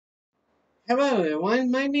Hello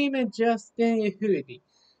everyone, my name is Justin Yehudi,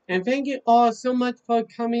 and thank you all so much for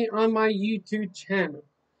coming on my YouTube channel.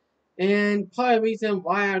 And part of the reason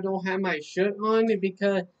why I don't have my shirt on is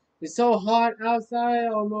because it's so hot outside,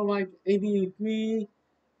 almost like 80 degrees,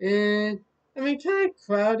 and I mean kind of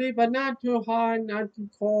crowded, but not too hot, not too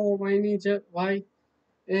cold, rainy, just right.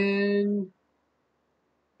 And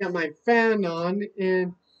got my fan on,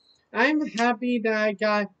 and I'm happy that I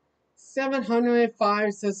got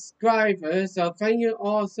 705 subscribers, so thank you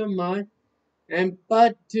all so much. And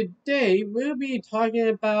but today we'll be talking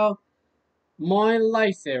about my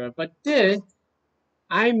lightsaber. But this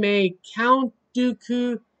I made Count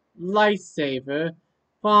Dooku lightsaber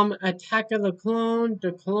from Attack of the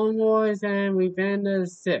Clone Wars, and Revenge of the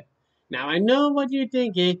Sith. Now I know what you're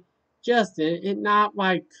thinking, Justin. It's not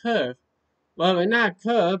like curved. Well, it's not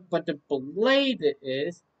curved, but the blade it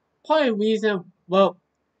is. Part of the reason, well,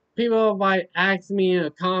 people might ask me in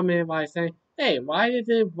a comment by saying, "Hey, why is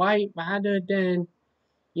it white rather than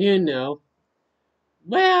you know?"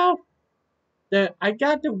 Well, the I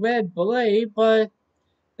got the red blade, but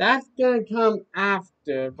that's gonna come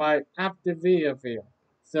after, like after video video.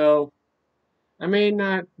 So I may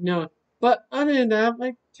not know. But other than that,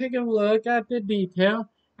 like take a look at the detail.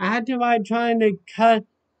 I had to like trying to cut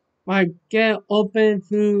like get open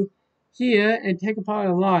through here and take apart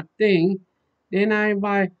a lot of things. Then I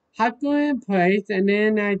like hot glue in place and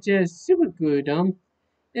then I just super glued them.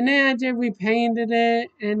 And then I just repainted it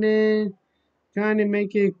and then trying to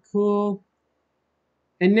make it cool.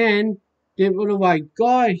 And then the little white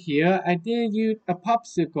guard here, I did use a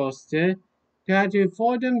popsicle stick to actually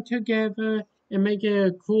fold them together and make it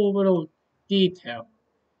a cool little detail.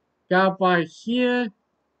 Got by here,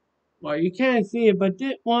 well you can't see it, but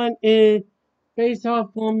this one is based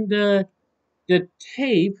off from the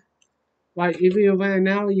tape. Like if you ran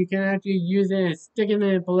out, you can actually use it and stick it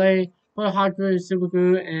in the blade, put hot glue, super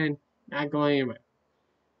glue, and not going anywhere.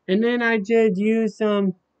 And then I just used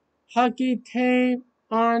some hockey tape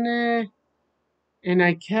on it and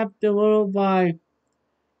I kept the little by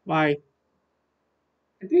I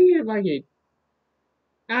think it's like a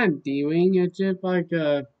not D-wing, it's just like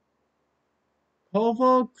a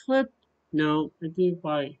Kovo clip. No, I think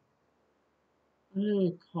by what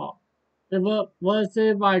is it called? Was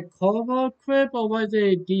it by Kovo clip or was it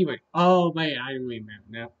a D-wing? Oh wait, I remember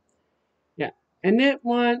now. Yeah. And that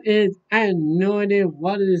one is I have no idea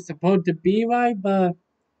what it is supposed to be like, but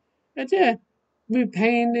that's it. We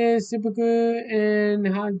painted super good and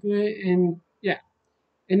hot good and yeah.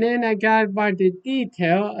 And then I got by the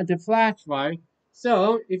detail of the flashlight.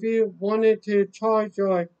 So if you wanted to charge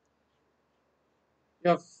your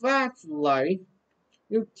flashlight,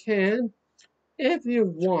 you can if you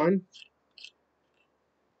want.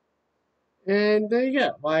 And there you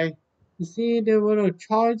go. Like you see the little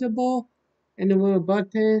chargeable and the little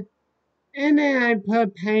button. And then I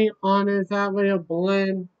put paint on it so that way it'll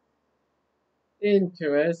blend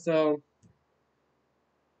into it. So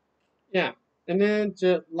yeah. And then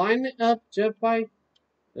just line it up just like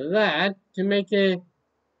that to make it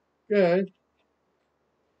good.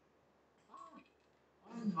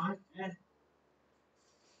 Oh my God.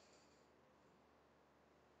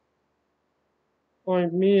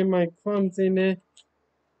 Like me and my clumsiness.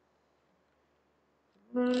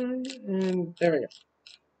 And there we go.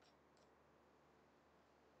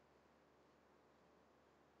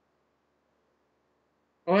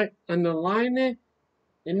 Alright, underline it.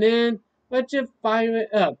 And then let's just fire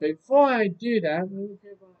it up. Before I do that, let me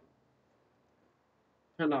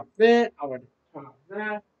turn off this. I want to turn off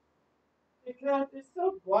that. Because it's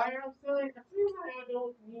so bright outside, I feel like I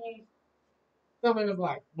don't need something of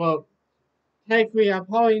light. Well, technically, I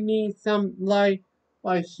probably need some light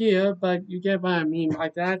right here, but you get what I mean by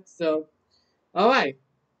that. So, alright,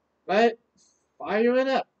 let's fire it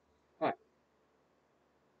up. Alright,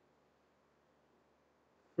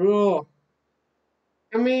 cool.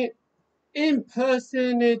 I mean, in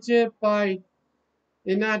person, it's just like,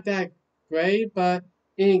 it's not that great, but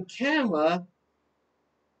in camera,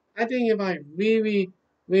 I think it's like really,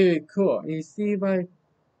 really cool. You see, like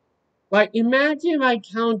imagine like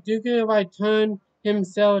Count Dooku like turn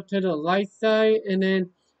himself to the light side, and then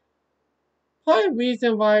part of the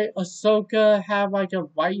reason why Ahsoka have like a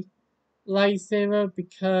white lightsaber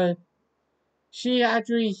because she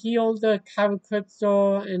actually healed the Kyber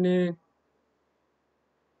crystal, and then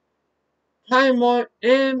kind of more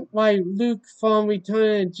and like Luke from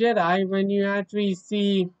Return of the Jedi when you actually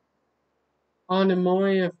see on the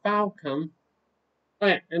Millennium Falcon.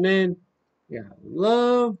 Okay, and then yeah,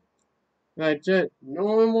 low, like just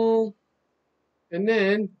normal, and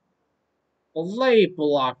then a lay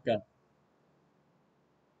blocker.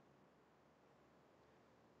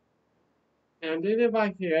 And did it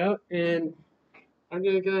back here, and I'm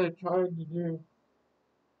just gonna try to do.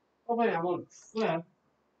 Oh wait, I want to flip.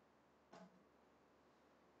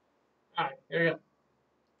 Alright, here we go.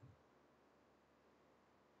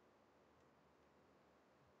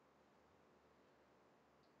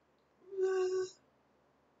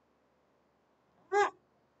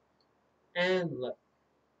 And look.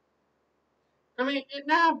 I mean, it's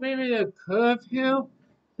not really a curve here,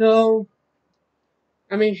 so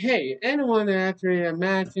I mean, hey, anyone that actually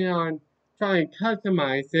imagine on trying to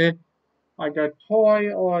customize it, like a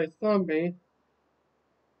toy or something,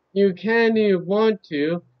 you can if you want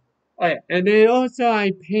to. Oh yeah, and then also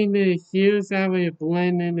I painted hues that way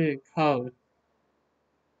blend in the color.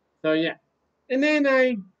 So yeah. And then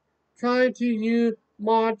I try to use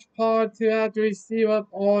Mod Pod to actually seal up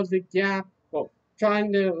all the gap. Well,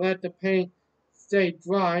 trying to let the paint stay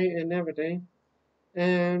dry and everything.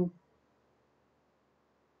 And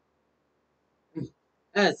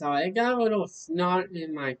sorry, I got a little snot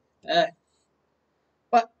in my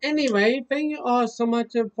but anyway, thank you all so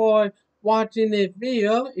much for watching this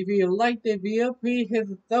video. If you like the video, please hit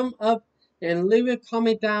the thumb up and leave a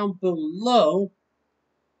comment down below.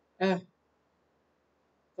 Uh,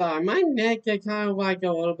 sorry, my neck is kind of like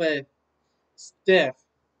a little bit stiff.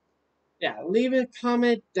 Yeah, leave a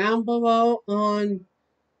comment down below on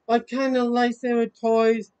what kind of lightsaber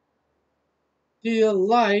toys do you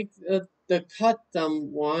like, the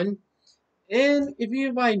custom one. And if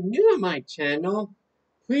you are new to my channel,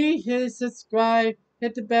 please hit subscribe,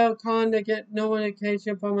 hit the bell icon to get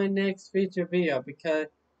notification for my next future video because,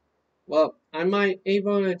 well, I might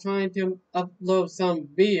able to try to upload some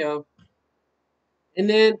video. And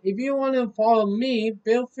then if you want to follow me,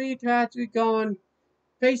 feel free to actually go on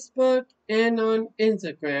Facebook and on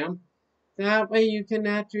Instagram. That way you can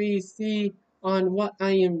actually see on what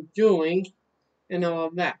I am doing and all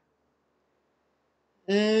of that.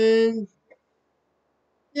 And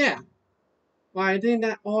yeah. Well, I think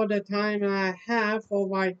that all the time I have for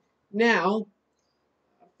right now.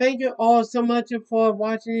 Thank you all so much for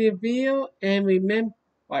watching the video and remember,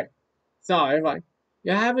 right, sorry, right.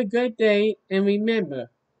 You have a great day and remember,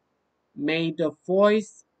 may the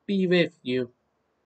force be with you.